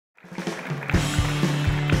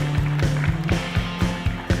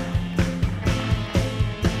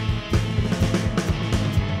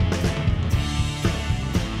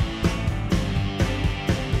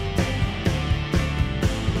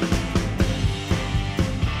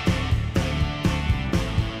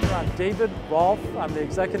David Rolfe. I'm the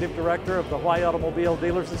Executive Director of the Hawaii Automobile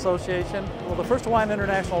Dealers Association. Well, the first Hawaiian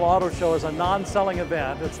International Auto Show is a non-selling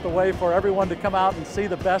event. It's the way for everyone to come out and see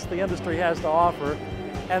the best the industry has to offer,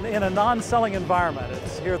 and in a non-selling environment.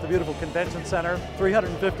 It's here at the beautiful convention center,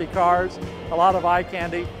 350 cars, a lot of eye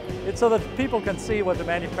candy. It's so that people can see what the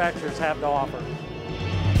manufacturers have to offer.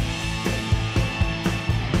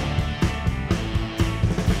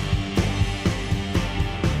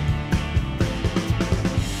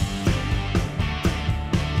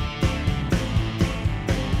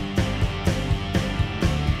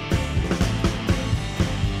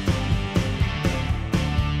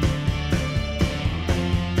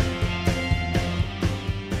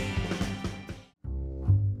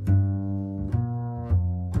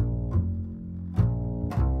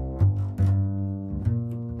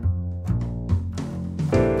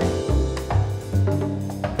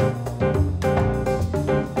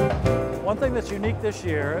 One thing that's unique this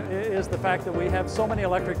year is the fact that we have so many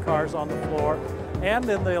electric cars on the floor, and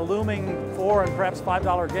in the looming $4 and perhaps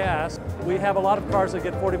 $5 gas, we have a lot of cars that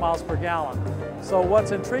get 40 miles per gallon. So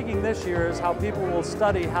what's intriguing this year is how people will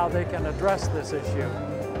study how they can address this issue.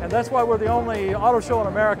 And that's why we're the only auto show in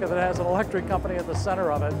America that has an electric company at the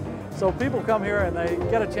center of it. So people come here and they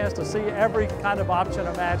get a chance to see every kind of option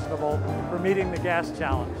imaginable for meeting the gas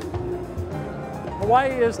challenge.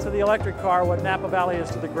 Hawaii is to the electric car what Napa Valley is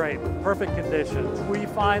to the grape, perfect conditions. We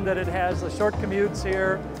find that it has the short commutes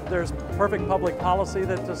here. There's perfect public policy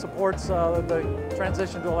that supports the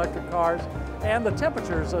transition to electric cars, and the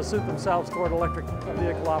temperatures suit themselves toward electric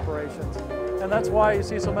vehicle operations. And that's why you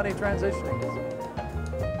see so many transitioning.